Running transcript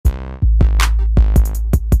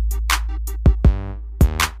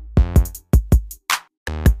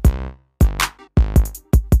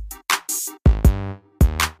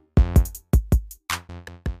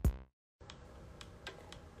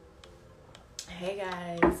Hey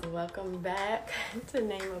guys, welcome back to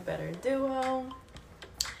Name a Better Duo.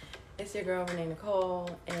 It's your girl Renee Nicole,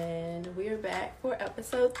 and we are back for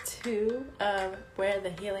episode 2 of Where the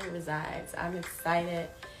Healing Resides. I'm excited.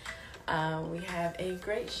 We have a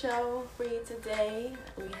great show for you today.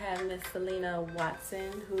 We have Miss Salena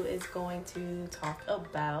Watson, who is going to talk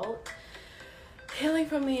about healing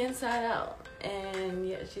from the inside out. And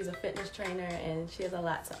yeah, she's a fitness trainer, and she has a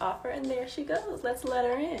lot to offer. And there she goes. Let's let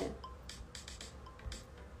her in.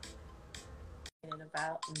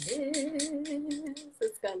 About this.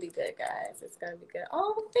 It's gonna be good, guys. It's gonna be good.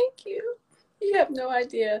 Oh, thank you. You have no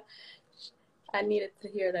idea. I needed to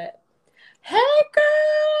hear that. Hey,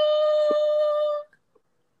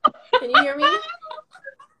 girl. Can you hear me?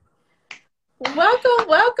 Welcome.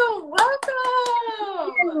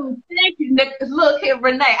 Thank you. Look here,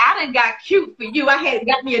 Renee. I done got cute for you. I had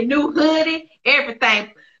got me a new hoodie,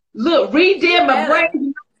 everything. Look, redid my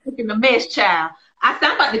brain. Looking a mess, child. I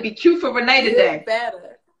said I'm about to be cute for Renee today. You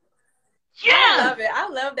better. Yeah. I love it. I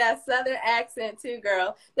love that Southern accent too,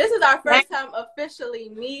 girl. This is our first time officially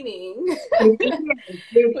meeting.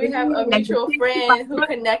 We have a mutual friend who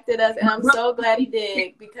connected us, and I'm so glad he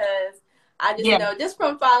did, because I just know, just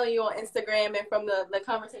from following you on Instagram and from the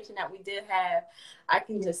conversation that we did have, I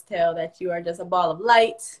can just tell that you are just a ball of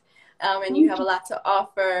light. And you have a lot to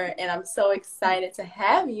offer, and I'm so excited to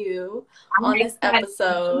have you on this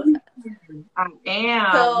episode. I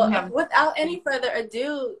am. So, without any further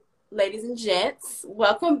ado, ladies and gents,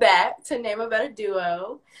 welcome back to Name a Better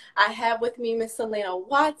Duo. I have with me Miss Salena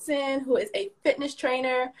Watson, who is a fitness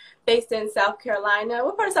trainer based in South Carolina.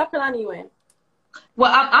 What part of South Carolina are you in?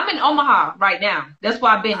 Well, I'm in Omaha right now. That's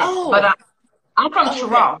where I've been. But I'm from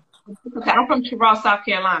Cheraw. Okay, I'm from Cheraw, South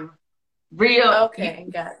Carolina. Real. Okay,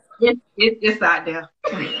 got it. It's out there.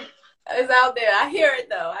 It's out there. I hear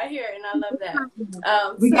it though. I hear it, and I love that.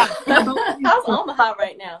 How's Omaha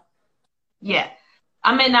right now? Yeah,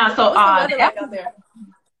 I'm in now. So what's the weather like out there?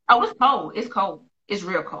 Oh, it's cold. It's cold. It's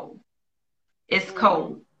real cold. It's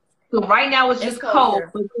cold. So right now it's just cold.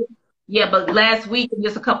 But last week and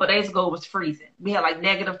just a couple of days ago it was freezing. We had like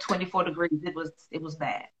negative 24 degrees. It was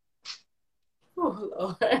bad. Oh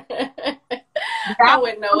Lord. I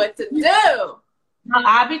wouldn't know what to do.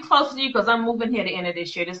 I'll be close to you because I'm moving here the end of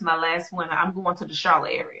this year. This is my last winter. I'm going to the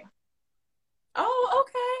Charlotte area. Oh,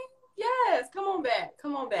 okay. Yes. Come on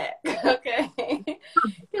back. Okay.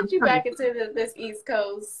 Get you back into this East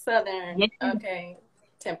Coast, Southern,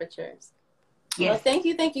 temperatures. Yes. Well, thank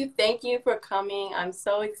you for coming. I'm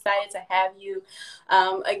so excited to have you.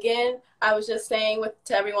 Again, I was just saying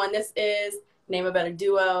to everyone, this is Name a Better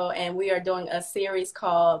Duo, and we are doing a series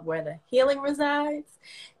called Where the Healing Resides.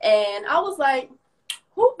 And I was like,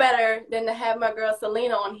 who better than to have my girl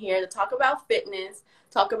Salena on here to talk about fitness,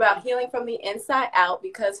 talk about healing from the inside out,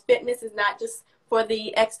 because fitness is not just for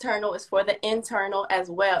the external, it's for the internal as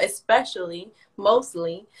well,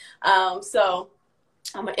 mostly. So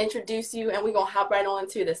I'm going to introduce you, and we're going to hop right on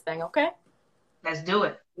into this thing, okay? Let's do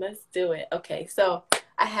it. Okay, so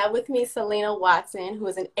I have with me Salena Watson, who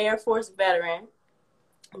is an Air Force veteran,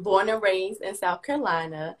 born and raised in South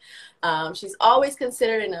Carolina. She's always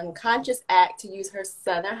considered an unconscious act to use her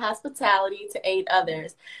Southern hospitality to aid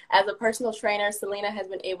others. As a personal trainer, Salena has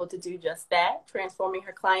been able to do just that, transforming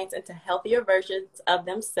her clients into healthier versions of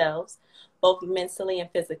themselves, both mentally and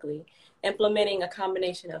physically, implementing a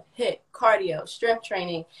combination of HIIT, cardio, strength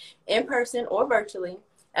training, in person or virtually,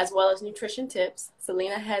 as well as nutrition tips.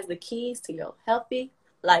 Salena has the keys to your healthy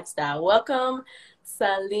lifestyle. Welcome,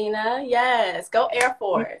 Salena. Yes, go Air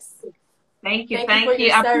Force. Thank you for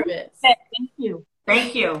your service.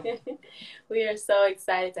 Thank you. We are so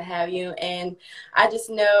excited to have you, and I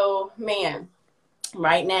just know, man,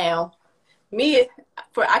 right now, I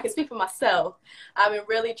can speak for myself. I've been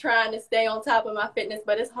really trying to stay on top of my fitness,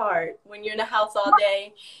 but it's hard when you're in the house all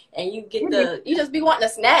day and you just be wanting a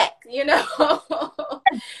snack, you know?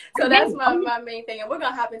 So that's my main thing. And we're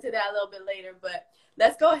going to hop into that a little bit later, but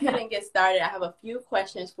let's go ahead and get started. I have a few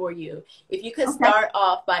questions for you. If you could start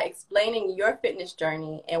off by explaining your fitness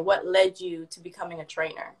journey and what led you to becoming a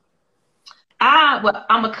trainer. Well,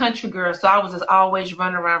 I'm a country girl, so I was just always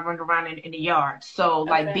running around in the yard. So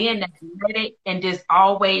like being athletic and just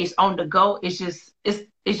always on the go, it's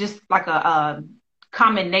just like a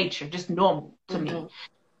common nature, just normal to me.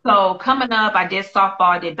 So coming up, I did softball,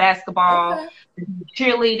 I did basketball,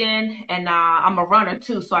 cheerleading, and I'm a runner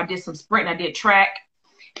too. So I did some sprint, I did track,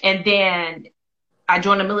 and then I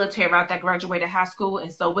joined the military right after I graduated high school.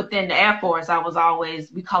 And so within the Air Force, I was always,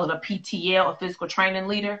 we call it a PTL, a physical training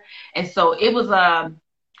leader. And so it was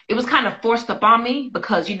it was kind of forced upon me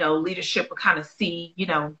because, you know, leadership would kind of see, you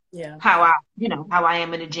know, how I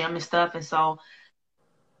am in the gym and stuff. And so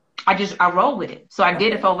I roll with it. So I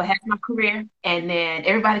did it for over half my career. And then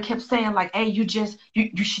everybody kept saying like, hey, you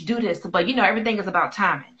should do this. But you know, everything is about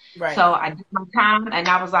timing. Right. So I did my time and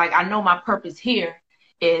I was like, I know my purpose here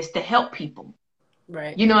is to help people.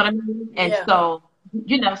 Right. You know what I mean? And so,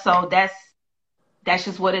 you know, so that's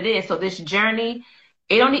just what it is. So this journey,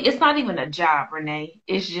 it's not even a job, Renee.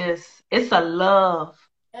 It's a love.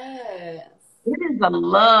 Yes. It is a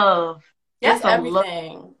love. That's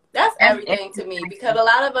everything. Love. That's everything to me, because a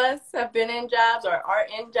lot of us have been in jobs or are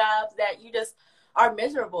in jobs that you just are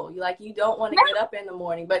miserable. You don't want to get up in the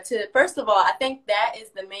morning. But first of all, I think that is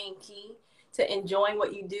the main key to enjoying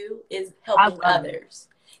what you do, is helping others.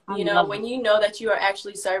 You know, when you know that you are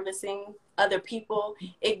actually servicing other people,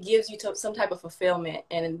 it gives you some type of fulfillment,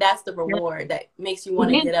 and that's the reward that makes you want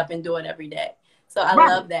to get up and do it every day. So I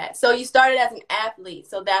love that. So you started as an athlete,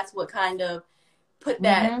 so that's what kind of put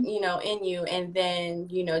that, you know, in you. And then,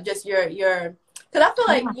 you know, just your because I feel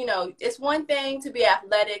like, you know, it's one thing to be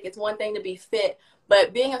athletic, it's one thing to be fit,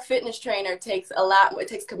 but being a fitness trainer takes a lot. It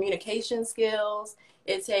takes communication skills.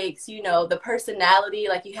 It takes, you know, the personality.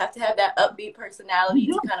 Like, you have to have that upbeat personality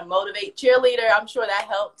to kind of motivate. Cheerleader, I'm sure that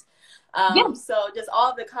helped. So just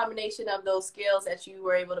all the combination of those skills that you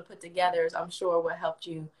were able to put together is, I'm sure, what helped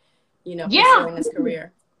you, you know, pursuing this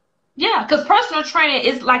career. Yeah, because personal training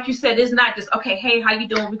is, like you said, it's not just, okay, hey, how you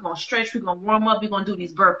doing? We're going to stretch, we're going to warm up, we're going to do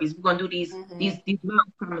these burpees, we're going to do these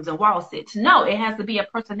mountain climbers and wall sits. No, it has to be a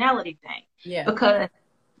personality thing. Yeah. Because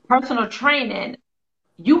personal training,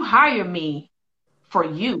 you hire me for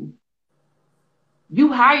you.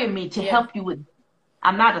 You hire me to help you with.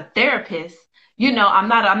 I'm not a therapist. You know, I'm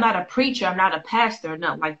not a preacher. I'm not a pastor,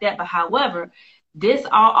 nothing like that. But however,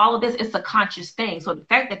 all of this, it's a conscious thing. So the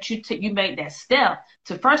fact that you made that step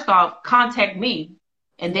to, first off, contact me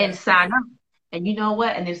and then sign up, and you know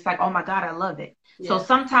what? And it's like, oh my God, I love it. So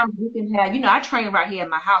sometimes you can have, you know, I train right here in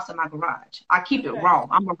my house, in my garage. I keep it raw.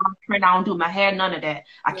 I'm a raw trainer. I don't do my hair, none of that.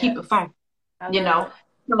 I keep it funky, you know.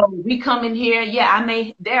 So we come in here.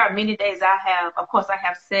 There are many days of course, I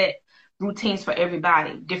have set routines for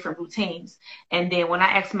everybody, different routines. And then when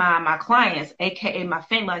I ask my clients, AKA my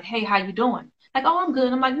family, like, hey, how you doing? Like, oh, I'm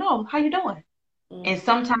good. I'm like, no, how you doing? And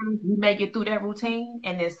sometimes you may get through that routine,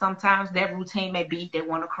 and then sometimes that routine may be they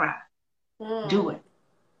want to cry. Do it.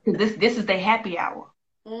 Because this is their happy hour.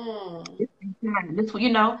 This,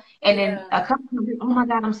 you know, and then a couple of people, oh my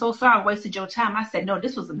God, I'm so sorry I wasted your time. I said, no,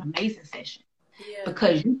 this was an amazing session.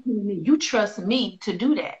 Because you trust me to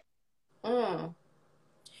do that.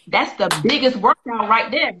 That's the biggest workout right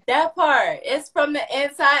there. That part. It's from the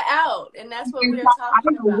inside out. And that's what we're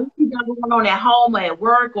talking about. What you got going on at home or at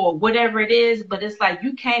work or whatever it is, but it's like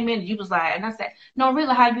you came in and you was like, and I said, no,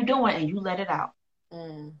 really, how you doing? And you let it out.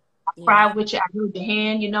 I cried with you, I held your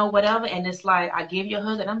hand, you know, whatever. And it's like, I give you a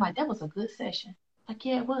hug, and I'm like, that was a good session. Like,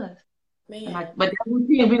 yeah, it was. Man. Like, but that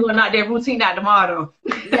routine, we're going to knock that routine out tomorrow.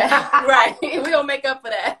 Yeah, right. We're going to make up for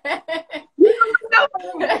that.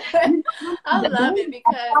 I love it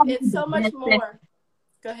because it's so much more.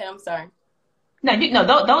 Go ahead. I'm sorry. No, you know,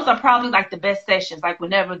 those are probably like the best sessions, like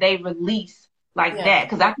whenever they release like that,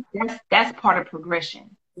 because I think that's part of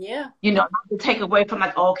progression. Yeah. You know, not to take away from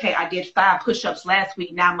like, okay, I did 5 push-ups last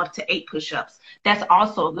week, now I'm up to 8 push-ups. That's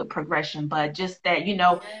also a good progression, but just that, you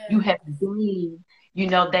know, you have gained, you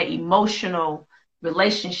know, that emotional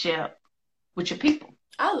relationship with your people.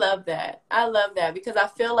 I love that. I love that because I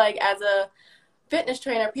feel like as a fitness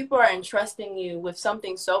trainer, people are entrusting you with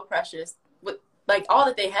something so precious. With like all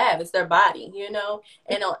that they have is their body, you know,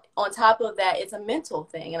 and on top of that, it's a mental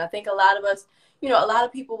thing. And I think a lot of us, you know, a lot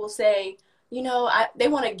of people will say, you know, they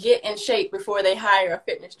want to get in shape before they hire a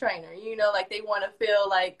fitness trainer. You know, like they want to feel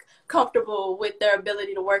like comfortable with their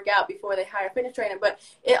ability to work out before they hire a fitness trainer. But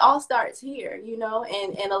it all starts here, you know,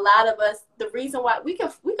 and a lot of us, the reason why we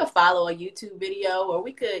could follow a YouTube video or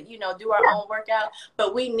we could, you know, do our own workout,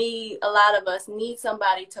 but a lot of us need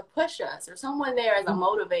somebody to push us or someone there as a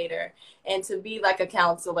motivator and to be like a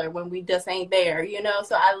counselor when we just ain't there, you know.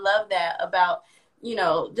 So I love that about, you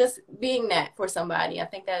know, just being that for somebody. I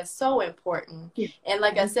think that is so important. And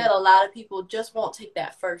like I said, a lot of people just won't take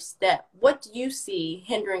that first step. What do you see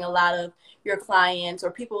hindering a lot of your clients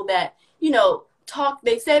or people that, you know,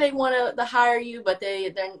 they say they want to hire you, but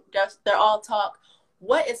they're all talk.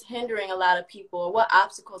 What is hindering a lot of people, or what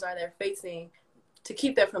obstacles are they facing to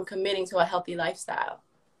keep them from committing to a healthy lifestyle?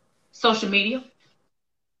 Social media.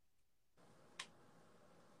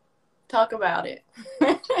 Talk about it.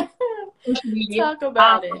 Talk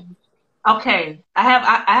about it. Okay, I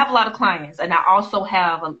have a lot of clients, and I also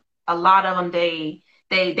have a lot of them. They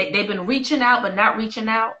they've been reaching out but not reaching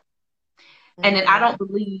out. And then I don't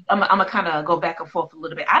believe, I'm gonna kind of go back and forth a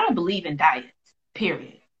little bit. I don't believe in diets,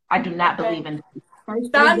 period. I do not believe in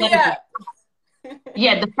diets. Sign me up.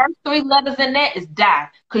 Yeah, the first 3 letters in that is die.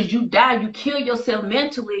 Because you die, you kill yourself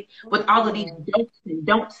mentally with all of these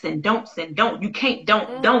don'ts and don'ts and don't. You can't,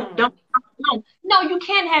 don't. No, you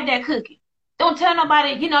can't have that cookie. Don't tell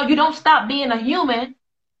nobody, you know, you don't stop being a human.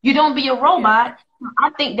 You don't be a robot. Yeah. I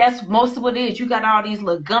think that's most of what it is. You got all these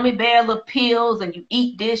little gummy bear little pills and you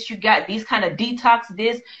eat this. You got these kind of detox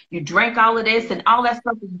this. You drink all of this and all that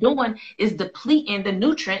stuff is doing is depleting the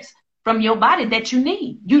nutrients from your body that you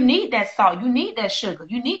need. You need that salt. You need that sugar.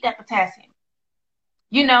 You need that potassium.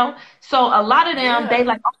 You know? So a lot of them, they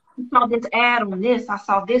like, oh, I saw this ad on this. I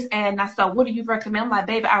saw this ad and I saw, what do you recommend? I'm like,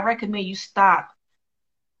 baby, I recommend you stop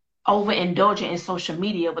overindulging in social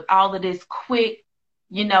media with all of this quick,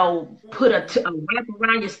 you know, put a wrap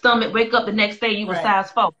around your stomach, wake up the next day, you were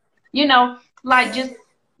size 4. You know, like just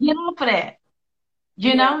get off of that.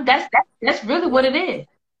 You know, that's really what it is.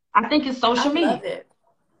 I think it's social media. I love it.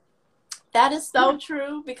 That is so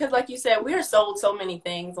true because like you said, we're sold so many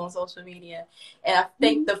things on social media. And I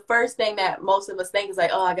think the first thing that most of us think is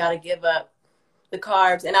like, oh, I got to give up the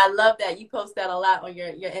carbs. And I love that you post that a lot on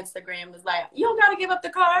your Instagram. It's like, you don't got to give up the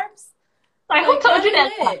carbs. Like, who told you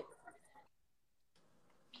that?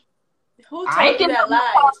 Who told you that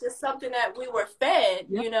lie? It's just something that we were fed,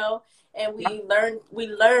 you know, and we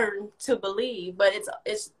learn to believe, but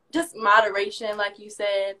it's just moderation, like you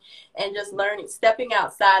said, and just learning, stepping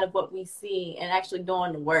outside of what we see and actually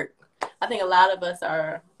doing the work. I think a lot of us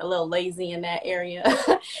are a little lazy in that area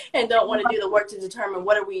and don't want to do the work to determine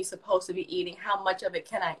what are we supposed to be eating, how much of it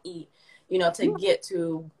can I eat, you know, to get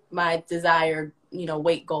to my desired, you know,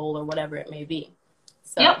 weight goal or whatever it may be.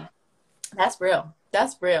 So that's real.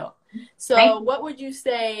 That's real. So what would you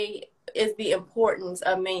say is the importance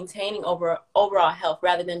of maintaining overall health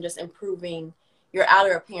rather than just improving your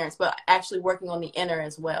outer appearance, but actually working on the inner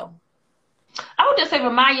as well? I would just say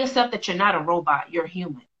remind yourself that you're not a robot, you're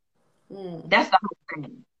human. That's the whole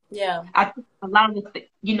thing. Yeah. I think a lot of the,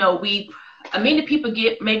 you know, many people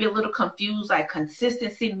get maybe a little confused, like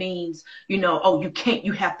consistency means, you know, oh,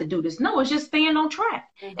 you have to do this. No, it's just staying on track.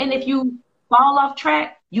 And if you fall off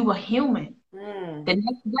track, you are human. The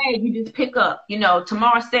next day you just pick up, you know,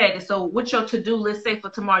 tomorrow's Saturday. So what's your to-do list say for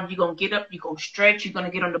tomorrow? You're going to get up, you're going to stretch, you're going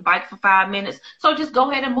to get on the bike for 5 minutes. So just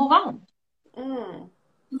go ahead and move on.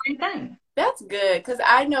 Same thing. That's good. Because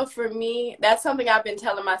I know for me, that's something I've been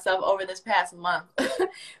telling myself over this past month.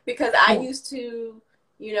 Because I used to,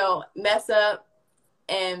 you know, mess up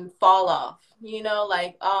and fall off, you know,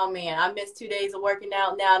 like, oh man, I missed 2 days of working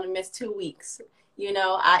out. Now I missed 2 weeks. You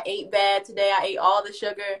know, I ate bad today. I ate all the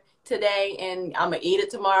sugar today and I'm gonna eat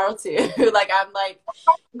it tomorrow too.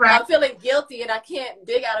 I'm feeling guilty and I can't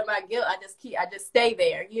dig out of my guilt. I just stay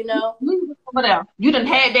there, you know. You done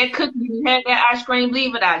had that cookie, you done had that ice cream,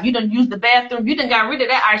 leave it out. You done used the bathroom, you done got rid of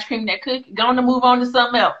that ice cream, that cookie, going to move on to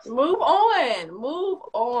something else. Move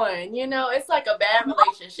on. You know, it's like a bad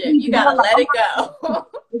relationship. You gotta let it go.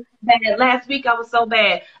 Bad. Last week I was so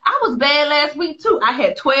bad. I was bad last week too. I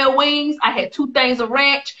had 12 wings, I had 2 things of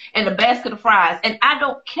ranch and a basket of fries. And I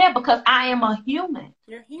don't care because I am a human.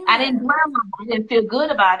 You're human. I didn't feel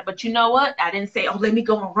good about it. But you know what? I didn't say, oh, let me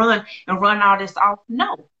go and run all this off.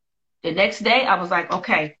 No. The next day I was like,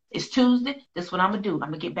 okay, it's Tuesday. This is what I'm gonna do. I'm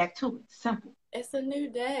gonna get back to it. Simple. It's a new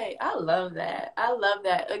day. I love that.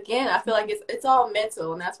 Again, I feel like it's all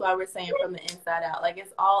mental, and that's why we're saying from the inside out. Like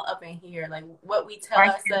it's all up in here. Like what we tell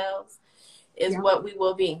ourselves is what we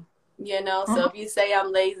will be. You know. So if you say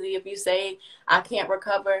I'm lazy, if you say I can't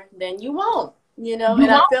recover, then you won't. You know.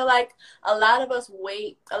 I feel like a lot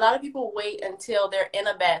of people wait until they're in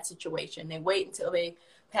a bad situation. They wait until they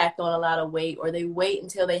packed on a lot of weight, or they wait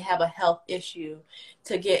until they have a health issue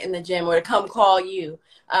to get in the gym or to come call you.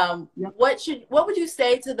 What would you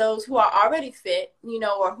say to those who are already fit, you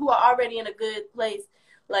know, or who are already in a good place,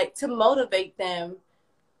 like to motivate them?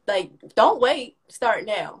 Like, don't wait, start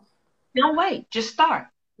now. Don't wait, just start.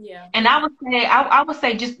 Yeah. And I would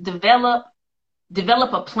say just develop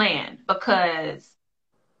a plan, because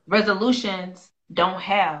resolutions don't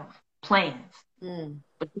have plans,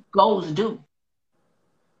 but goals do.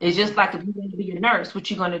 It's just like if you want to be a nurse, what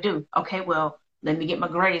you going to do? Okay, well, let me get my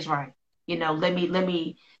grades right. You know, let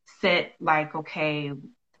me set like, okay,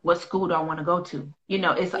 what school do I want to go to? You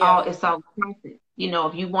know, it's all connected. You know,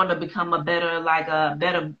 if you want to become a better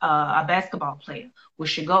basketball player,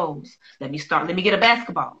 what's your goals? Let me get a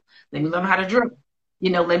basketball. Let me learn how to dribble. You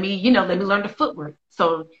know, let me learn the footwork.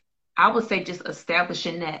 So I would say just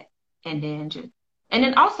establishing that, and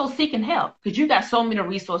then also seeking help, because you got so many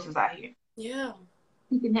resources out here. Yeah.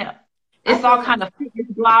 he can help. I It's all think, kind of fitness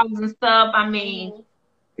blogs and stuff. I mean, mhm.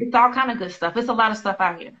 it's all kind of good stuff. It's a lot of stuff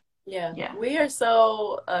out here. Yeah, Yeah. we are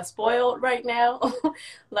so spoiled right now. Right,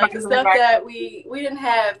 Like the stuff right, that we didn't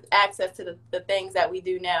have access to the things that we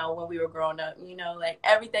do now when we were growing up. You know, like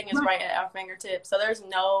everything is right. right at our fingertips. So there's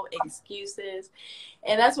no excuses.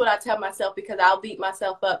 And that's what I tell myself because I'll beat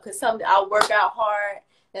myself up because I'll work out hard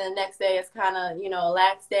and the next day it's kind of, you know, a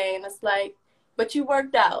lax day and it's like, but you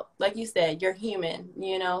worked out. Like you said, you're human,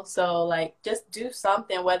 you know? So like just do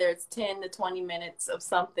something, whether it's 10 to 20 minutes of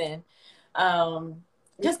something. Um,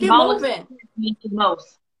 The just get smallest moving. success means the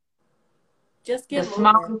most. Just The get moving.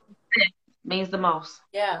 smallest success means the most.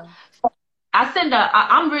 Yeah.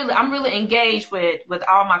 I'm really engaged with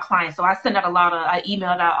all my clients. So I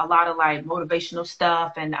emailed out a lot of like motivational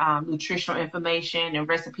stuff and nutritional information and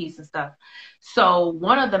recipes and stuff. So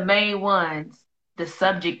one of the main ones, the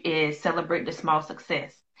subject is celebrate the small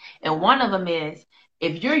success. And one of them is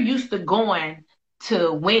if you're used to going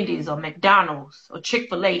to Wendy's or McDonald's or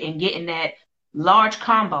Chick-fil-A and getting that large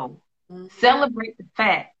combo, celebrate the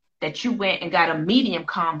fact that you went and got a medium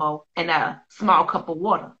combo and a small cup of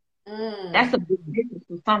water. That's a big difference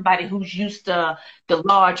from somebody who's used to the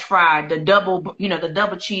large fry, the double, the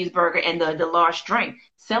double cheeseburger and the large drink.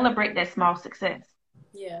 Celebrate that small success.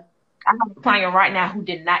 Yeah. I have a client right now who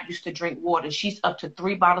did not used to drink water. She's up to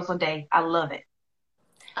 3 bottles a day. I love it.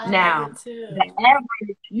 I love Now, it too. the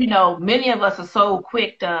average, many of us are so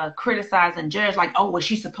quick to criticize and judge, like, oh, well,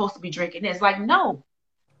 she's supposed to be drinking this. Like, no,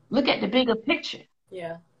 look at the bigger picture.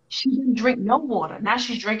 Yeah. She didn't drink no water. Now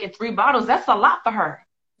she's drinking 3 bottles. That's a lot for her.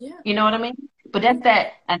 Yeah. You know what I mean? But that's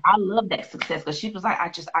that, and I love that success because she was like,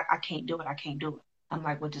 I can't do it. I can't do it. I'm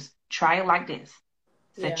like, well, just try it like this.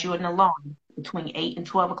 Set you an alarm between 8 and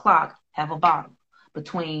 12 o'clock, have a bottle.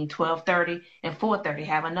 Between 12:30 and 4:30,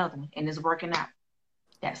 have another one, and it's working out.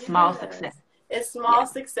 That small success. It's small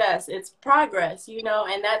success. It's progress,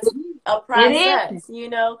 and that's a It process, is.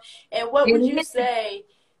 And what It would you is. say?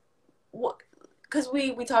 Because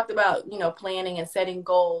we talked about, planning and setting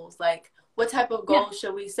goals. Like, what type of goals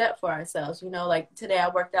should we set for ourselves? Like today I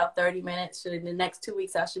worked out 30 minutes. So in the next 2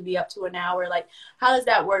 weeks, I should be up to an hour. Like, how does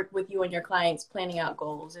that work with you and your clients planning out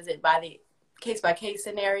goals? Is it by the case-by-case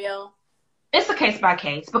scenario? It's a case by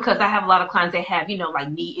case because I have a lot of clients that have,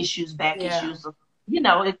 like knee issues, back issues.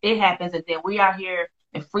 It happens. And then we are here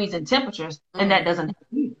in freezing temperatures and that doesn't help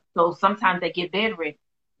you. So sometimes they get bedridden,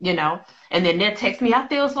 and then they'll text me, I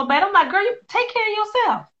feel so bad. I'm like, girl, you take care of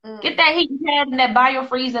yourself. Get that heating pad and that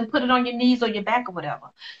biofreeze and put it on your knees or your back or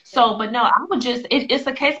whatever. So, but no, I would just, it's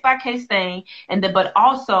a case by case thing. But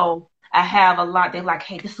also I have a lot, they're like,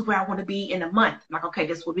 hey, this is where I want to be in a month. I'm like, okay,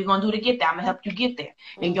 this is what we're going to do to get there. I'm going to help you get there.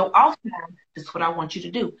 And your off time, this is what I want you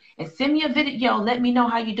to do. And send me a video, let me know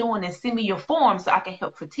how you're doing, and send me your form so I can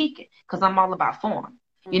help critique it because I'm all about form.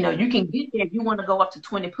 You can get there if you want to go up to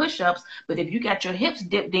 20 push-ups, but if you got your hips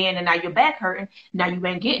dipped in and now your back hurting, now you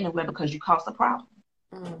ain't getting anywhere because you caused a problem.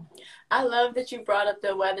 I love that you brought up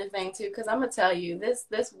the weather thing too, because I'm gonna tell you, this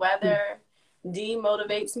weather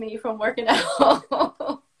demotivates me from working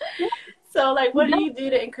out. So like, what do you do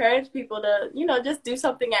to encourage people to, just do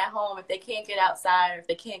something at home if they can't get outside or if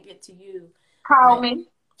they can't get to you? Call me.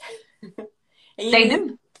 They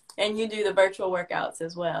do. And you do the virtual workouts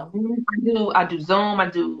as well. I do Zoom. I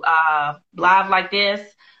do live like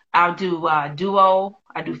this. I'll do Duo.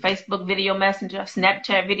 I do Facebook video messenger,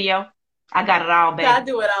 Snapchat video. I got it all, baby. I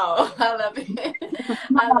do it all. I love it.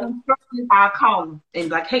 I'll call them and be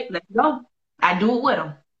like, hey, let's go. I do it with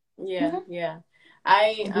them. Yeah.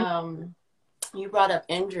 You brought up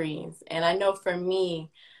injuries, and I know for me,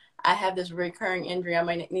 I have this recurring injury. I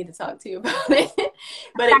might need to talk to you about it,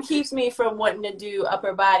 but it keeps me from wanting to do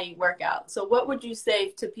upper body workout. So what would you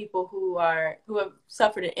say to people who have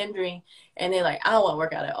suffered an injury and they're like, I don't want to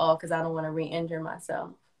work out at all because I don't want to re-injure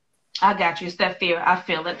myself? I got you. It's that fear. I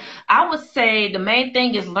feel it. I would say the main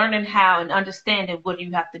thing is learning how and understanding what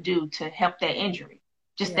you have to do to help that injury.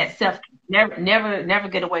 Just that self. Never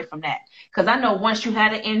get away from that. Because I know once you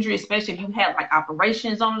had an injury, especially if you had like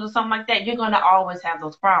operations on it or something like that, you're going to always have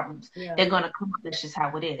those problems. They're going to come up. That's just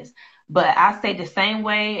how it is. But I say the same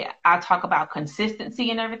way I talk about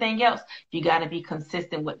consistency and everything else, you got to be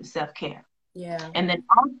consistent with the self-care. And then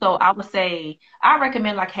also I would say, I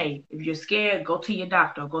recommend like, hey, if you're scared, go to your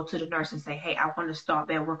doctor, go to the nurse and say, hey, I want to start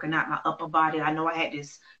back working out my upper body. I know I had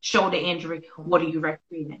this shoulder injury. What are you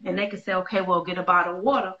recommending? And they can say, okay, well, get a bottle of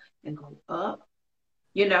water and go up,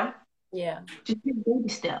 just take baby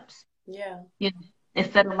steps.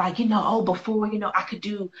 Instead of like, before,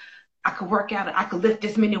 I could work out and I could lift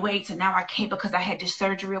this many weights and now I can't because I had this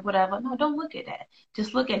surgery or whatever. No, don't look at that.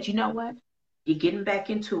 Just look at, what? You're getting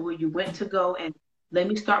back into it. You went to go and let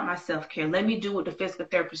me start my self-care. Let me do what the physical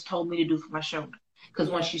therapist told me to do for my shoulder. Because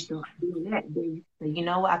Yeah. once you start doing that, then you say, you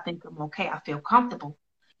know what, I think I'm okay. I feel comfortable.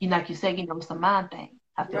 Like you said, it's a mind thing.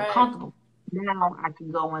 I feel Right. comfortable. Now I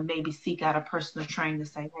can go and maybe seek out a personal trainer to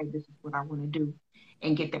say, hey, this is what I want to do,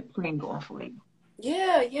 and get that plan going for you.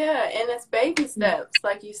 Yeah, yeah. And it's baby steps,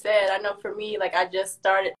 like you said. I know for me, like I just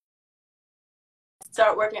start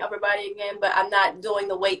working upper body again, but I'm not doing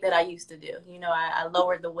the weight that I used to do. I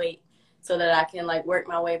lowered the weight so that I can like work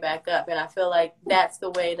my way back up. And I feel like that's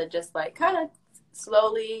the way to just like kind of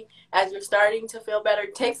slowly, as you're starting to feel better,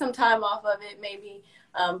 take some time off of it maybe.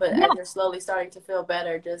 But as you're slowly starting to feel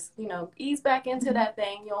better, just, ease back into that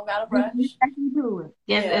thing. You don't got to rush.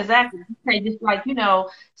 Yes, Yeah. exactly. Okay, just like,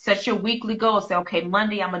 set your weekly goal. Say, okay,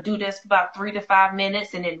 Monday I'm gonna do this for about 3 to 5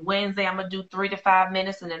 minutes, and then Wednesday I'm gonna do 3 to 5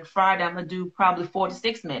 minutes, and then Friday I'm gonna do probably 4 to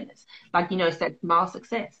 6 minutes. Like, it's that small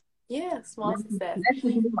success. Yeah, small success. Less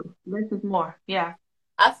is more. Less is more. Yeah.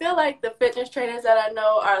 I feel like the fitness trainers that I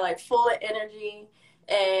know are like full of energy.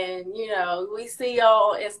 And, we see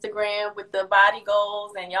y'all on Instagram with the body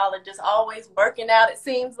goals, and y'all are just always working out, it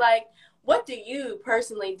seems like. What do you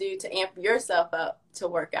personally do to amp yourself up to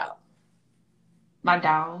work out? My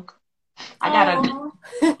dog. I gotta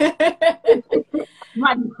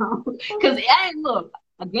my dog. Because look,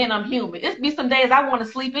 again, I'm human. It's be some days I want to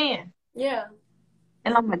sleep in. Yeah.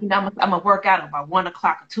 And I'm like, I'm gonna work out about 1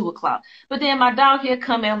 o'clock or 2 o'clock. But then my dog here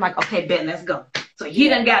come in, I'm like, okay, Ben, let's go. So he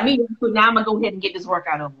done got me, so now I'm gonna go ahead and get this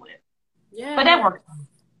workout over with. Yeah. But that works.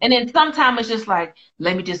 And then sometimes it's just like,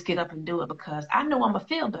 let me just get up and do it, because I know I'm gonna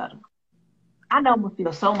feel better. I know I'm gonna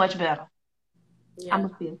feel so much better. Yeah. I'm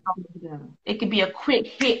gonna feel so much better. It could be a quick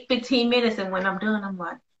hit, 15 minutes, and when I'm done, I'm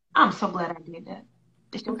like, I'm so glad I did that.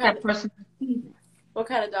 It's just that person. What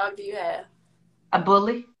kind of dog do you have? A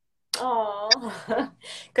bully. Oh,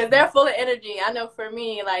 because they're full of energy. I know for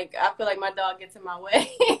me, like, I feel like my dog gets in my way.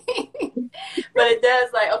 But it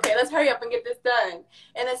does, like, okay, let's hurry up and get this done.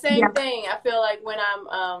 And the same thing, I feel like when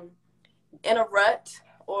I'm in a rut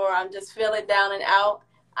or I'm just feeling down and out,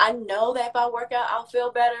 I know that if I work out, I'll feel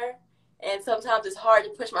better. And sometimes it's hard to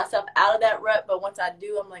push myself out of that rut. But once I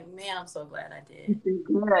do, I'm like, man, I'm so glad I did.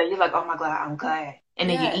 You're like, oh my God, I'm glad. And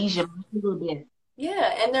then you ease your mind a little bit.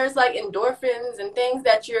 Yeah, and there's like endorphins and things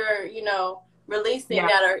that you're, releasing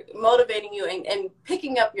that are motivating you and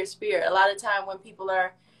picking up your spirit. A lot of time when people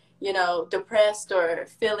are, depressed or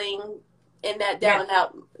feeling in that down and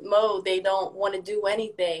out mode, they don't want to do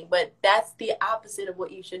anything. But that's the opposite of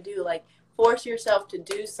what you should do. Like, force yourself to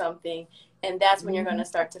do something, and that's when you're going to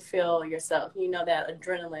start to feel yourself, that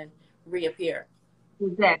adrenaline reappear.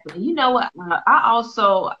 Exactly. You know what?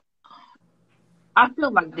 I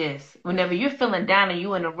feel like this. Whenever you're feeling down and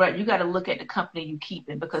you're in a rut, you got to look at the company you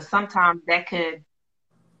keeping, because sometimes that could,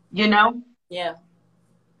 Yeah,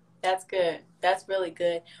 that's good. That's really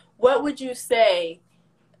good. What would you say,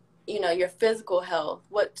 your physical health,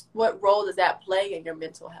 what role does that play in your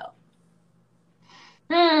mental health?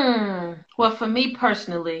 Well, for me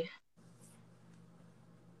personally,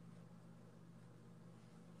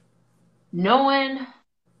 knowing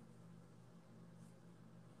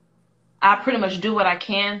I pretty much do what I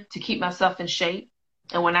can to keep myself in shape.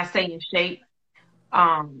 And when I say in shape,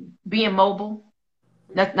 being mobile,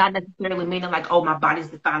 that's not necessarily meaning like, oh, my body's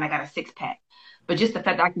defined, I got a 6-pack. But just the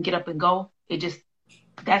fact that I can get up and go,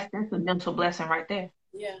 that's a mental blessing right there.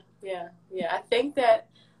 Yeah. I think that,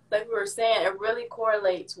 like we were saying, it really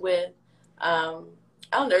correlates with, I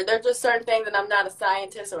don't know, there's just certain things, and I'm not a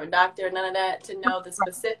scientist or a doctor, none of that, to know the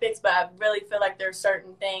specifics, but I really feel like there's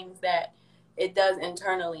certain things that it does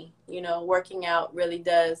internally. Working out really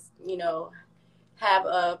does, have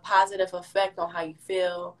a positive effect on how you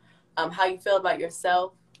feel about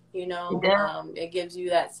yourself. It gives you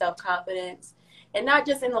that self-confidence, and not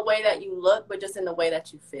just in the way that you look, but just in the way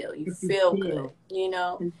that you feel. You feel good,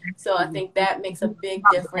 So I think that makes a big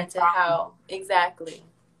difference in how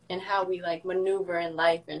we like maneuver in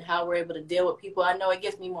life and how we're able to deal with people. I know it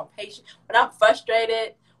gives me more patience. When I'm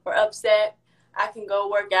frustrated or upset, I can go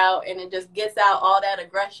work out, and it just gets out all that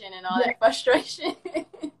aggression and all that frustration.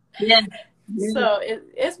 So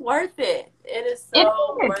it's worth it. It is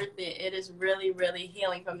so worth it. It is really, really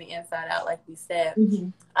healing from the inside out, like we said.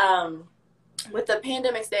 With the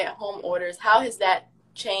pandemic stay-at-home orders, how has that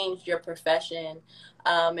changed your profession?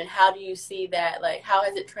 And how do you see that? Like, how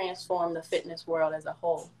has it transformed the fitness world as a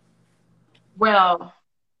whole? Well,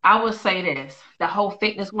 I would say this. The whole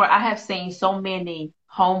fitness world, I have seen so many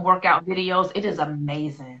home workout videos. It is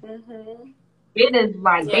amazing. It is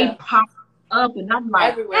like they pop up, and I'm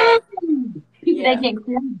like, everywhere. People that get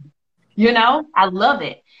crazy. I love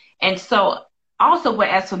it. And so also,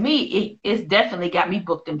 as for me, it's definitely got me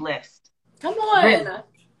booked and blessed. Come Really. on.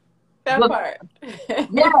 That But part.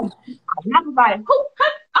 yeah, and I was like, who? Huh?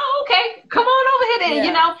 Oh, okay. Come on over here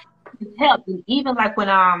then. Yeah. It helped. And even like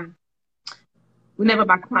whenever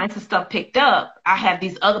my clients and stuff picked up, I have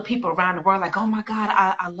these other people around the world like, oh my God,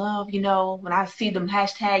 I love, when I see them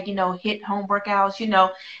hashtag, hit home workouts,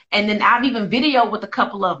 and then I've even videoed with a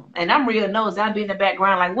couple of them. And I'm real nosy. I'd be in the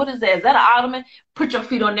background like, what is that? Is that an ottoman? Put your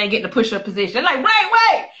feet on there and get in the push-up position. Like,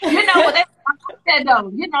 wait. But that's that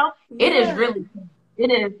though, it is Yeah. really,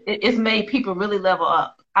 it's made people really level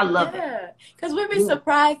up. I love it. Yeah, because we'd be Yeah.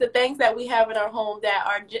 surprised the things that we have in our home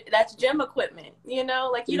that that's gym equipment.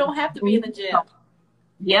 Like you don't have to be in the gym.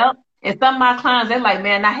 Yep. And some of my clients, they're like,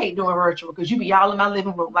 man, I hate doing virtual because you be all in my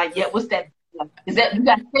living room. Like, yeah, what's that? Is that you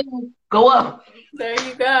got to go up? There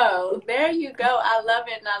you go. There you go. I love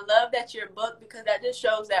it. And I love that you're booked because that just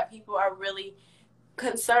shows that people are really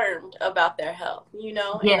concerned about their health, and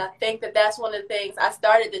Yeah. I think that that's one of the things. I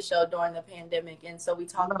started this show during the pandemic, and so we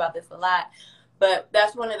talk about this a lot, but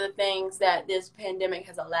that's one of the things that this pandemic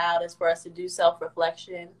has allowed is for us to do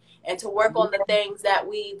self-reflection and to work on the things that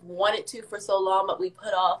we wanted to for so long but we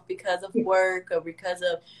put off because of work or because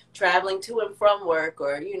of traveling to and from work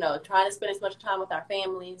or trying to spend as much time with our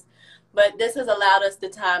families. But this has allowed us the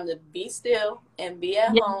time to be still and be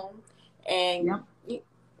at Yeah. home, and Yep.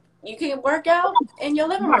 you can work out in your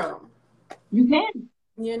living Right. room. You can.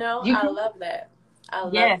 You I can. love that. I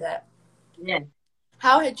love Yeah. that. Yeah.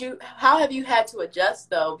 How have you had to adjust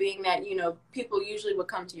though, being that, people usually would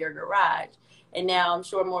come to your garage and now I'm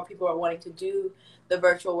sure more people are wanting to do the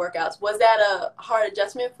virtual workouts. Was that a hard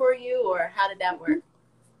adjustment for you or how did that work?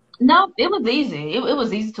 No, it was easy. It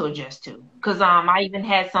was easy to adjust to. Cause I even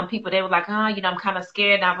had some people, they were like, I'm kind of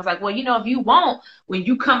scared. And I was like, well, if you want, when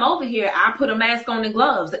you come over here, I put a mask on and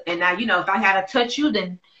gloves. And now, if I had to touch you,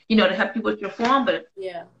 then, to help you with your form. But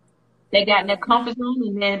Yeah. they got in their comfort zone,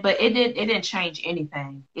 and then, but it didn't change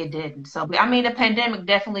anything. It didn't. So, I mean, the pandemic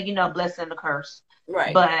definitely, blessing and a curse.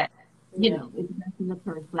 Right. But Yeah. it's a blessing and a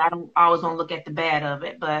curse. But I don't always want to look at the bad of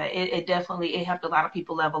it. But it definitely it helped a lot of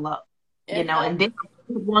people level up. It And helped. then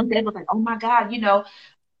one day was like, oh my God, I'm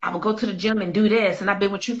gonna go to the gym and do this, and I've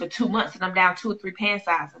been with you for 2 months, and I'm down 2 or 3 pant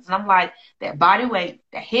sizes, and I'm like, that body weight,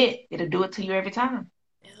 that hit, it'll do it to you every time.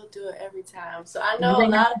 It'll do it every time. So I You know a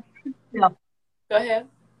ain't got lot of, to, go ahead.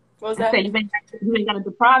 What was I say that? you ain't got to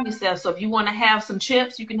deprive yourself. So if you want to have some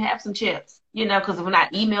chips, you can have some chips. Because when I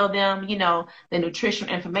email them, the nutrition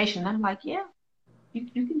information, I'm like, yeah, you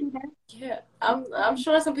can do that. Yeah, I'm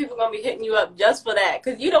sure some people are gonna be hitting you up just for that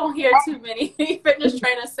because you don't hear too many fitness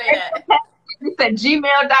trainers say that. It's at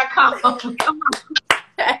gmail.com. Come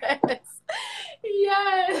Yes.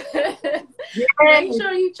 Yes. on.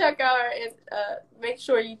 Make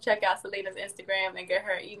sure you check out Selena's Instagram and get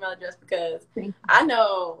her email address because Yes. I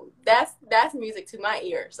know that's music to my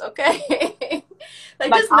ears. Okay,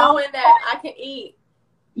 like Like just knowing that I can eat.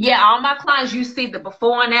 Yeah, all my clients, you see the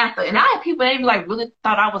before and after. And I had people, they like really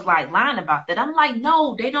thought I was like lying about that. I'm like,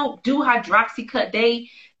 no, they don't do hydroxycut. They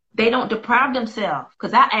don't deprive themselves.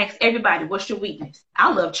 Because I ask everybody, what's your weakness?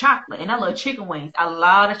 I love chocolate and I love chicken wings. A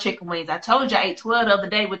lot of chicken wings. I told you I ate 12 the other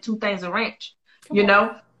day with 2 things of ranch. Come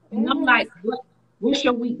on. And I'm like, what's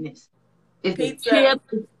your weakness? Is it Pizza.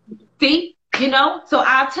 chips? See? So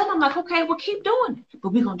I tell them like, okay, well keep doing it.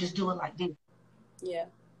 But we're gonna just do it like this. Yeah.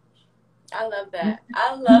 I love that.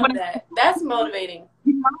 I love that. That's motivating.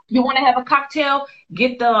 You want to have a cocktail?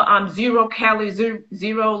 Get the 0 calorie,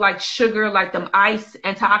 zero like sugar, like them ice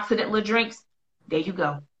antioxidant little drinks. There you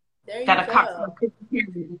go. There you Got a cocktail go. 50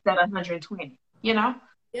 calories instead of 120.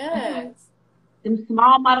 Yes. Them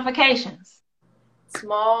small modifications.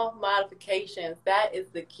 Small modifications. That is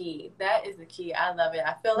the key. That is the key. I love it.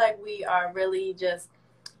 I feel like we are really just,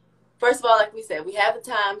 first of all, like we said, we have the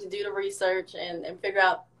time to do the research and figure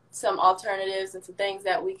out some alternatives and some things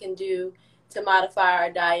that we can do to modify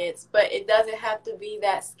our diets. But it doesn't have to be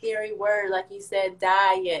that scary word, like you said,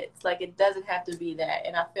 diets. Like it doesn't have to be that.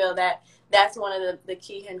 And I feel that that's one of the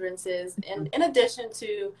key hindrances. And in addition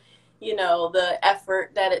to, the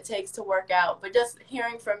effort that it takes to work out, but just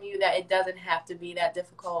hearing from you that it doesn't have to be that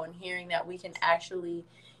difficult and hearing that we can actually,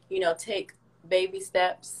 take baby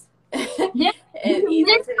steps Yeah, and ease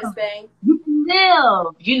into this thing. you can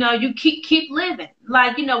live. You keep living.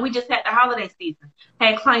 Like, we just had the holiday season.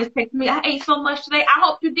 Had clients text me, I ate so much today. I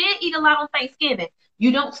hope you did eat a lot on Thanksgiving.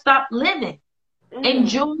 You don't stop living.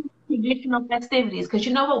 Enjoy traditional festivities. Because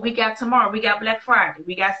you know what? We got tomorrow. We got Black Friday.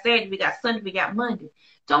 We got Saturday. We got Sunday. We got Monday.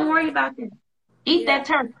 Don't worry about that. Eat that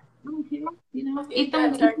turkey. I don't care. Eat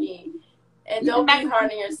that turkey. And don't be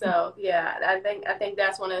hard on yourself. Yeah, I think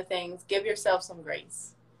that's one of the things. Give yourself some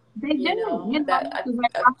grace. They You do, know, that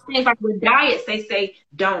things like with diets, they say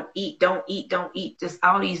don't eat, don't eat, don't eat. Just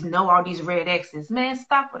all these red X's. Man,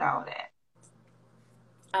 stop with all that.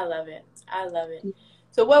 I love it. I love it.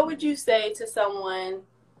 So what would you say to someone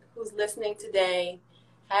who's listening today,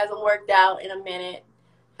 hasn't worked out in a minute,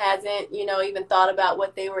 hasn't, even thought about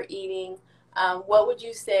what they were eating? What would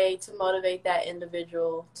you say to motivate that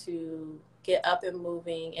individual to get up and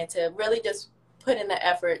moving and to really just put in the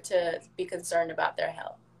effort to be concerned about their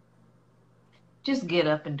health? Just get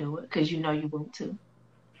up and do it because you know you want to.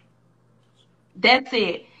 That's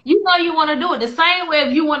it. You know you want to do it. The same way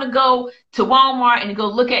if you want to go to Walmart and go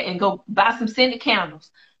look at and go buy some scented candles.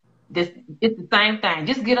 It's the same thing.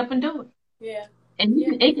 Just get up and do it. Yeah. And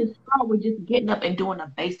it can start with just getting up and doing a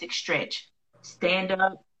basic stretch. Stand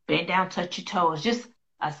up, bend down, touch your toes. Just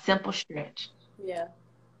a simple stretch. Yeah.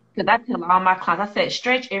 Because I tell all my clients, I said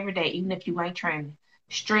stretch every day, even if you ain't training.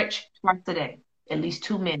 Stretch twice a day, at least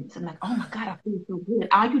 2 minutes. I'm like, oh my God, I feel so good.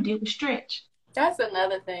 All you did was stretch. That's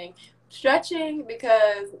another thing. Stretching,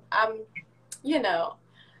 because I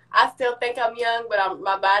still think I'm young, but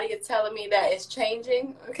my body is telling me that it's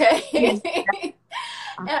changing, okay?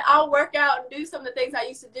 And I'll work out and do some of the things I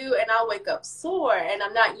used to do, and I'll wake up sore, and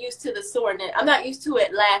I'm not used to the soreness. I'm not used to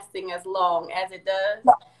it lasting as long as it does.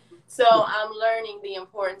 So I'm learning the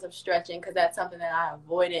importance of stretching because that's something that I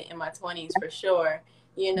avoided in my 20s for sure,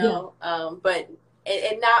 but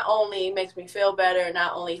it not only makes me feel better,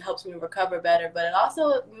 not only helps me recover better, but it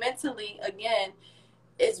also mentally, again,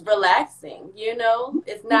 it's relaxing,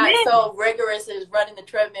 It's not so rigorous as running the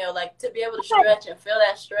treadmill. Like, to be able to stretch and feel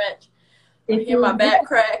that stretch, or hear my back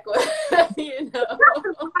crack, it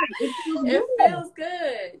feels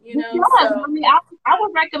good, So. I mean, I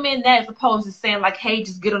would recommend that as opposed to saying like, hey,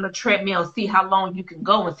 just get on the treadmill, see how long you can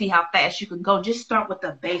go and see how fast you can go. Just start with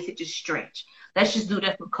the basic, just stretch. Let's just do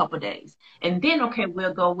that for a couple of days. And then, okay,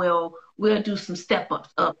 we'll do some step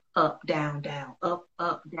ups, up, down, up,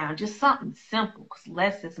 down. Just something simple, because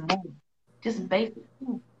less is more. Just basic.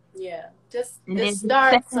 Yeah, just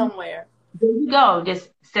start somewhere. There you go. Just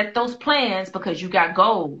set those plans because you got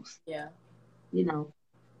goals. Yeah.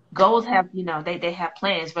 Goals have, they have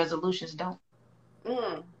plans. Resolutions don't.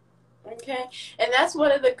 Okay. And that's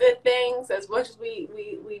one of the good things, as much as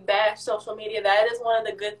we bash social media, that is one of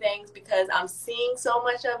the good things because I'm seeing so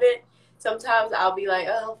much of it. Sometimes I'll be like,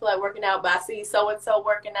 oh, I don't feel like working out, but I see so-and-so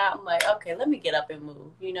working out. I'm like, okay, let me get up and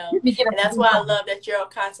move, And that's why I love that you're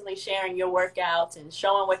constantly sharing your workouts and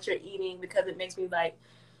showing what you're eating, because it makes me like,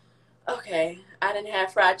 okay, I didn't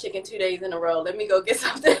have fried chicken 2 days in a row. Let me go get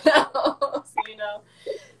something else,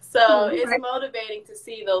 So it's motivating to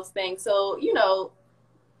see those things. So,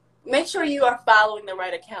 make sure you are following the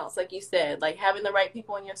right accounts, like you said, like having the right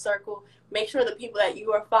people in your circle. Make sure the people that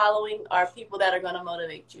you are following are people that are going to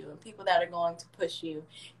motivate you and people that are going to push you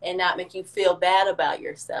and not make you feel bad about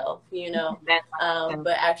yourself,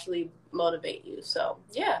 but actually motivate you. So,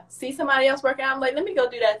 yeah, see somebody else working out, I'm like, let me go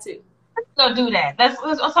do that too. Go do that. That's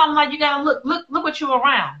something like you gotta look what you're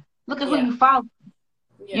around. Look at who you follow.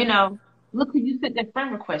 Yeah. Look who you sent that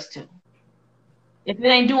friend request to. If it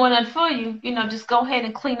ain't doing nothing for you, just go ahead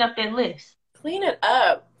and clean up that list. Clean it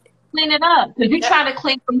up. Clean it up. Because you're trying to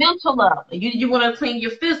clean your mental up. You want to clean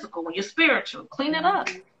your physical and your spiritual. Clean it up.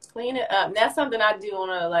 Clean it up. And that's something I do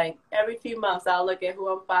on every few months. I'll look at who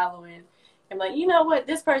I'm following. I'm like, you know what?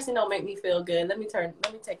 This person don't make me feel good. Let me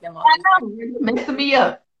take them off. I know. Messing me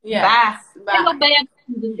up. Yeah. Bye.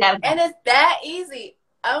 And it's that easy.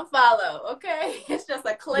 Unfollow, okay? It's just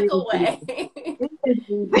a click away.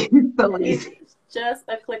 It's so easy. Just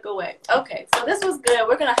a click away. Okay, so this was good.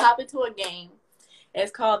 We're going to hop into a game.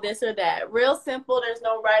 It's called This or That. Real simple. There's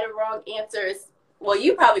no right or wrong answers. Well,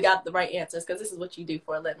 you probably got the right answers because this is what you do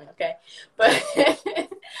for a living, okay? But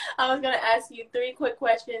I was going to ask you 3 quick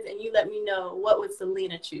questions, and you let me know what would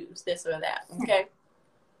Salena choose, this or that, okay?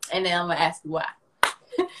 And then I'm going to ask you why.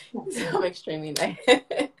 So I'm extremely nice.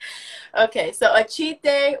 Okay, so a cheat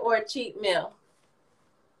day or a cheat meal?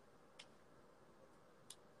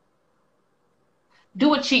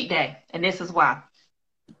 Do a cheat day, and this is why.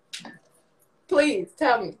 Please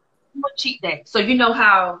tell me. Do a cheat day. So you know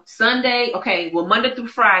how Sunday, Monday through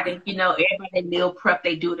Friday, everybody meal prep,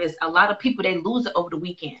 they do this. A lot of people, they lose it over the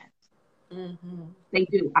weekend. Mm-hmm. They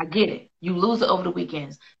do. I get it. You lose it over the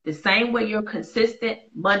weekends. The same way you're consistent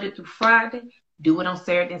Monday through Friday, do it on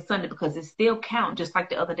Saturday and Sunday because it still counts just like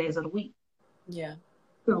the other days of the week. Yeah.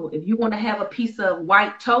 So if you want to have a piece of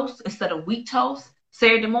white toast instead of wheat toast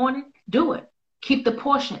Saturday morning, do it. Keep the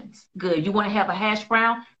portions good. You want to have a hash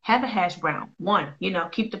brown? Have a hash brown. One,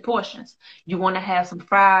 keep the portions. You want to have some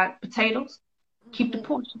fried potatoes? Keep the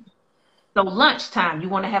portions. So lunchtime, you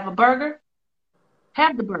want to have a burger?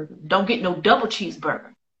 Have the burger. Don't get no double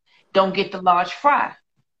cheeseburger. Don't get the large fry.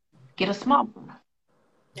 Get a small one.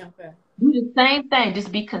 Okay. Do the same thing.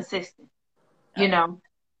 Just be consistent. You Okay.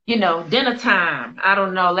 know, dinner time. I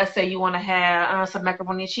don't know. Let's say you want to have some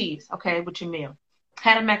macaroni and cheese. Okay, with your meal.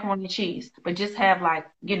 Have a macaroni and cheese, but just have like,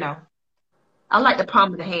 I like the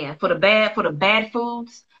palm of the hand for the bad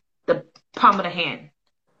foods. The palm of the hand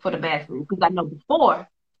for the bad food, because I know before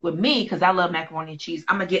with me, because I love macaroni and cheese,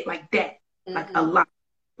 I'm gonna get like that, like a lot.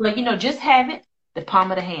 Like, just have it the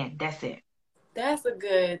palm of the hand. That's it. That's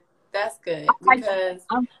good because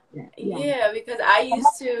Yeah. because I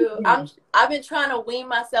used to I've been trying to wean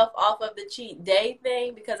myself off of the cheat day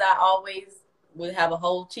thing because I always would have a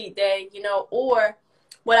whole cheat day, or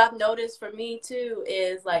what I've noticed for me too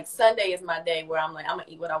is like Sunday is my day where I'm like, I'm gonna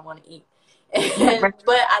eat what I want to eat. But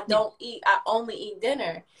I don't eat, I only eat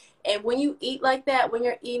dinner. And when you eat like that, when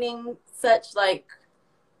you're eating such like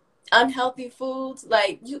unhealthy foods,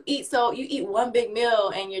 like you eat one big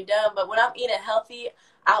meal and you're done. But when I'm eating healthy,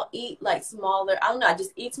 I'll eat like smaller, I don't know, I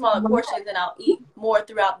just eat smaller portions and I'll eat more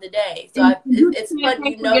throughout the day. So it's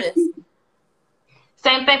funny you notice.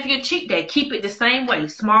 Same thing for your cheat day. Keep it the same way.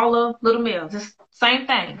 Smaller little meals. Just same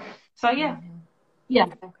thing. So yeah. Yeah.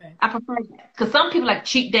 Okay. I prefer that. Because some people like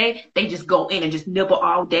cheat day, they just go in and just nibble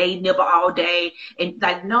all day. And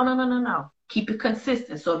like, no. Keep it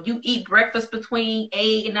consistent. So if you eat breakfast between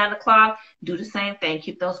 8 and 9 o'clock, do the same thing.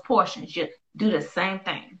 Keep those portions. You do the same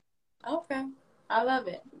thing. Okay. I love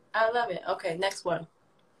it. Okay, next one.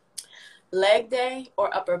 Leg day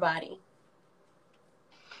or upper body?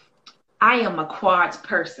 I am a quads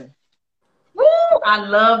person. Woo! I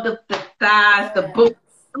love the thighs, the boots.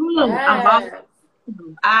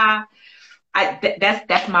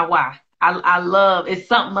 That's my why. I love, it's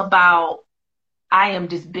something about, I am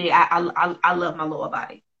just big. I love my lower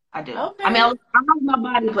body. I do. Okay. I mean, I love my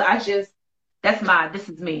body, but this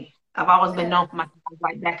is me. I've always been known for my,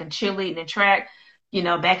 like back in cheerleading and track,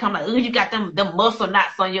 back home, like, oh, you got them muscle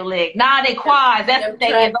knots on your leg. Nah, they quads. That's what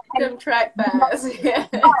they is. Them track thighs. Yeah.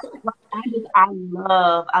 I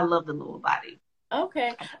love the lower body.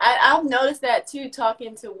 Okay. I've noticed that too,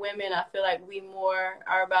 talking to women. I feel like we more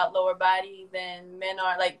are about lower body than men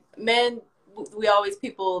are. Like men,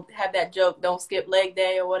 people have that joke, don't skip leg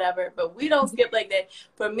day or whatever, but we don't skip leg day.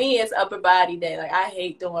 For me, it's upper body day. Like I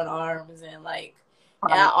hate doing arms and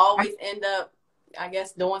I always end up, I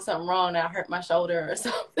guess, doing something wrong and I hurt my shoulder or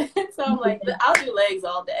something. So I'm like, I'll do legs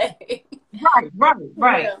all day. Right.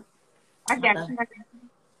 Yeah. I got you.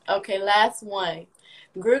 Okay, last one.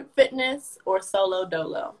 Group fitness or solo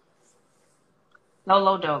dolo?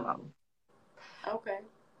 Solo dolo. Okay.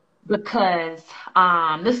 Because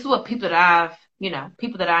this is what people that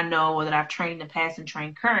I know or that I've trained in the past and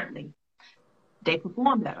train currently, they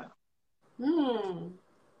perform better.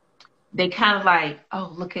 They kind of like,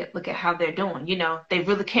 oh, look at how they're doing. They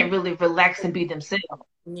really can't really relax and be themselves.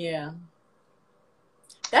 Yeah.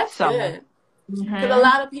 That's good. Because a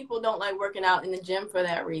lot of people don't like working out in the gym for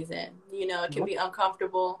that reason. It can be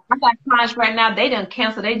uncomfortable. I got clients right now, they done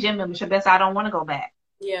cancel their gym membership. That's I don't want to go back.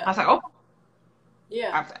 Yeah. I was like, oh.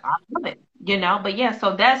 Yeah. I love it. But yeah,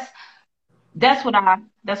 so that's what I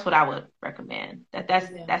would recommend.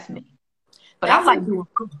 That's me. But I like doing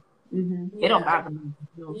it don't bother me.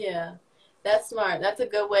 Yeah. That's smart. That's a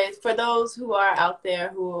good way for those who are out there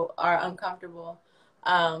who are uncomfortable.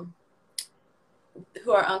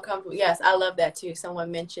 Yes, I love that too. Someone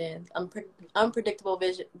mentioned unpredictable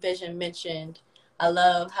vision mentioned. I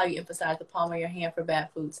love how you emphasize the palm of your hand for bad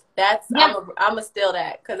foods. I'm gonna steal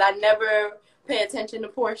that because I never pay attention to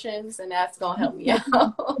portions, and that's gonna help me out.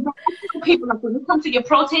 People, like when it comes to your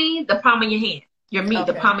protein, the palm of your hand, your meat,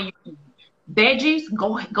 the palm of your hand. Veggies,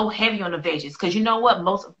 go heavy on the veggies because you know what?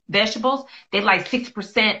 Most vegetables, they like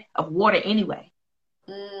 6% of water anyway.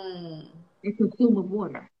 They consume with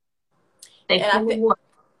water.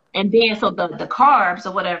 And then so the carbs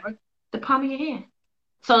or whatever, the palm of your hand.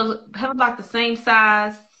 So have about the same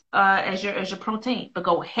size as your protein, but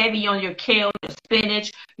go heavy on your kale, your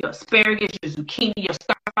spinach, your asparagus, your zucchini, your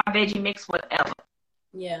stir-fry veggie mix, whatever.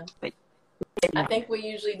 Yeah. I think we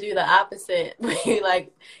usually do the opposite. We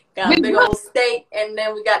got a big old steak, and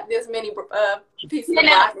then we got this many pieces of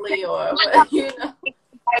broccoli, or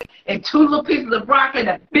and 2 little pieces of broccoli, and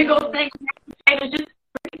a big old steak, and just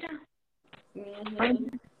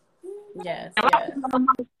Yes.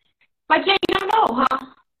 Like, yeah, you don't know, huh?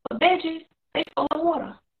 But veggies, they full of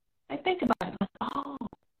water. They think about it. Like, oh,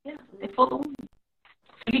 yeah, they full of water.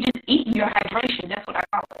 So you just eating your hydration. That's what I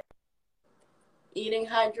call it. Eating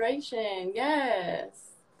hydration,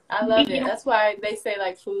 yes. I love it. That's why they say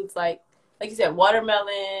foods like you said,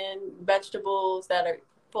 watermelon, vegetables that are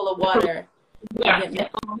full of water. Yeah,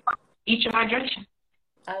 eat your hydration.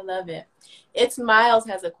 I love it. It's Miles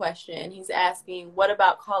has a question. He's asking, what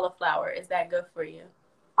about cauliflower? Is that good for you?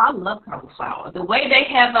 I love cauliflower. The way they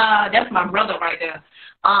have, that's my brother right there.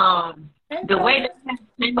 Hey, The way brother. they have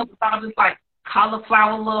came up with all this like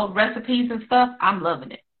cauliflower little recipes and stuff, I'm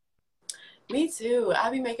loving it. Me too. I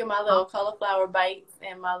be making my little cauliflower bites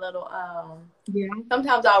and my little Yeah.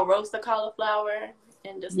 sometimes I'll roast the cauliflower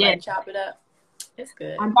and just Yeah. like chop it up. It's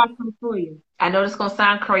good. I'm about to for you. I know this is gonna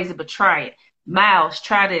sound crazy, but try it. Miles,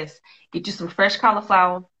 try this. Get you some fresh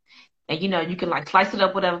cauliflower, and you can like slice it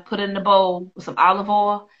up, whatever. Put it in a bowl with some olive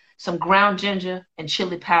oil, some ground ginger, and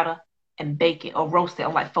chili powder, and bake it or roast it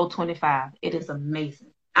on like 425. It is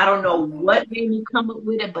amazing. I don't know what made me come up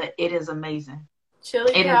with it, but it is amazing.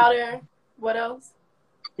 Chili It is powder. What else?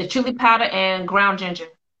 the chili powder and ground ginger.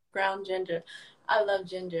 Ground ginger. I love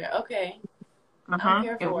ginger. Okay. Uh I'm huh.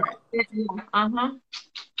 here for it. Uh huh.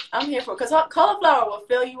 I'm here for it. Because cauliflower will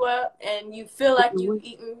fill you up and you feel like you've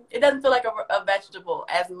eaten. It doesn't feel like a vegetable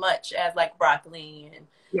as much as like broccoli and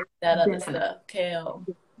Yeah, that other definitely. stuff. Kale.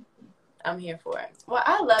 I'm here for it. Well,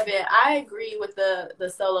 I love it. I agree with the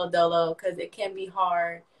solo dolo because it can be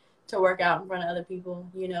hard to work out in front of other people.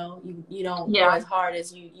 You don't go Yeah. as hard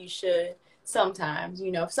as you should sometimes.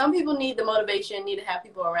 Some people need the motivation, need to have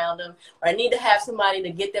people around them, or need to have somebody to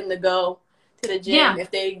get them to go to the Yeah. gym.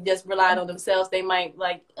 If they just relied on themselves, they might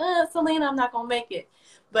like, Salena, I'm not gonna make it.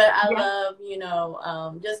 But I Yeah. love,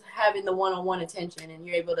 just having the one-on-one attention, and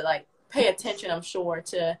you're able to like pay attention, I'm sure,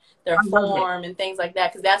 to their I love it. form and things like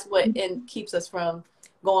that, because that's what keeps us from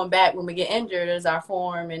going back when we get injured is our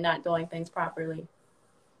form and not doing things properly.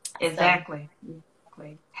 Exactly.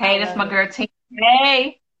 Exactly. I Hey, that's love my it. girl Tina.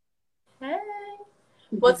 Hey. Hey.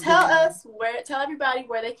 Well, tell everybody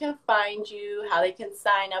where they can find you, how they can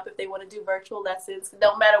sign up if they want to do virtual lessons.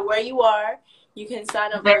 No matter where you are, you can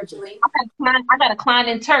sign up virtually. I got a client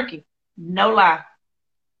in Turkey. No lie.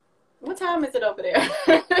 What time is it over there?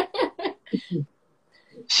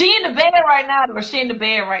 She in the bed right now, or she in the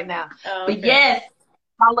bed right now. Oh, But okay. yes,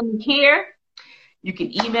 follow me here. You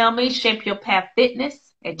can email me,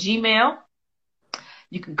 shapeyourpathfitness@gmail.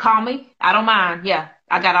 You can call me. I don't mind. Yeah,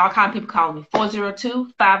 I got all kinds of people calling me.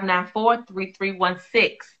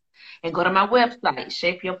 402-594-3316. And go to my website,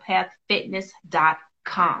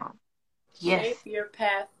 shapeyourpathfitness.com. Yes.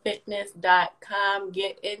 ShapeYourPathFitness.com.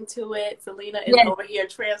 Get into it. Salena is Yes. over here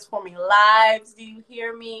transforming lives. Do you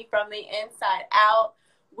hear me? From the inside out.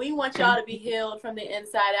 We want y'all to be healed from the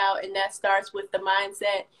inside out, and that starts with the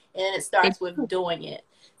mindset, and it starts with doing it.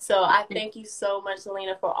 So I thank you so much,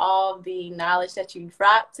 Salena, for all the knowledge that you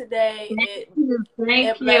dropped today. It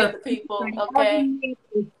blessed the people. Okay.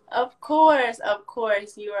 Of course,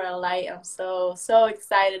 you are a light. I'm so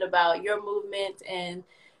excited about your movement, and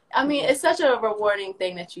I mean, it's such a rewarding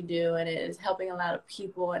thing that you do, and it is helping a lot of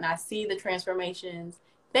people, and I see the transformations.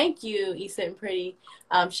 Thank you, Issa and Pretty.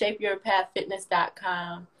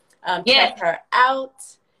 ShapeYourPathFitness.com. Check her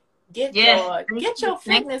out. Get your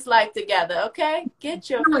fitness life together, okay? Get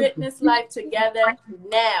your fitness life together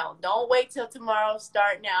now. Don't wait till tomorrow.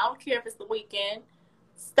 Start now. I don't care if it's the weekend.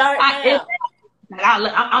 Start now.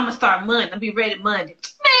 I'm gonna start Monday. I'll be ready Monday.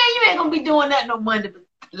 Man, you ain't gonna be doing that no Monday. But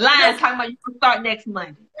lying talking about you can start next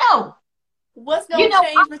Monday. No. What's gonna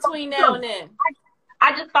change between now and then?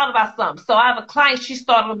 I just thought about something. So I have a client. She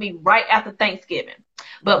started with me right after Thanksgiving,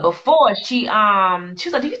 but before she was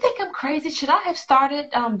like, "Do you think I'm crazy? Should I have started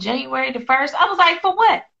January the 1st?" I was like, "For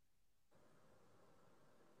what?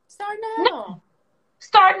 Start now. No.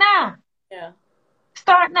 Start now. Yeah.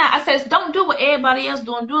 Start now." I says, "Don't do what everybody else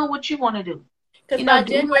doing. Do what you want to do." Because by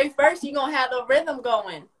January 1st, you're gonna have the rhythm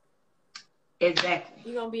going. Exactly.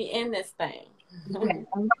 You're gonna be in this thing.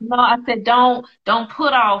 No, I said don't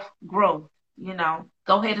put off growth.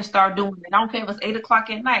 Go ahead and start doing it. I don't care if it's 8 o'clock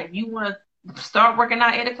at night. If you want to start working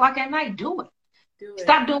out 8 o'clock at night, do it.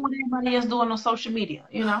 Stop doing what everybody else doing on social media.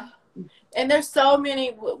 And there's so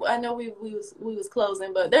many. I know we was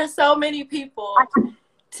closing, but there's so many people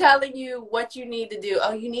telling you what you need to do.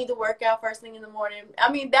 Oh, you need to work out first thing in the morning.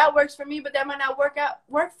 I mean, that works for me, but that might not work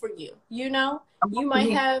for you. You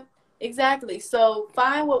might have exactly. So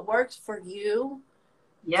find what works for you.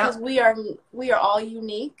 Because we are all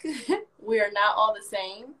unique. We are not all the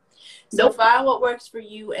same. So find what works for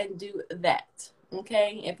you and do that.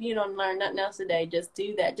 Okay? If you don't learn nothing else today, just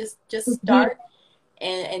do that. Just start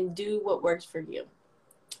and do what works for you.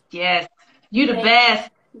 Yes. You the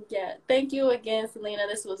best. Yeah. Thank you again, Salena.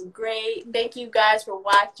 This was great. Thank you guys for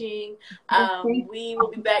watching. We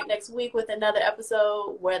will be back next week with another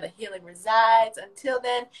episode where the healing resides. Until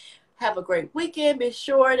then, have a great weekend. Be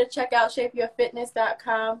sure to check out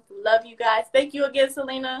shapeyourfitness.com. Love you guys. Thank you again,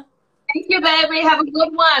 Salena. Thank you, baby. Have a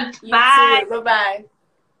good one. You Bye. too.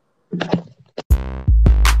 Bye-bye.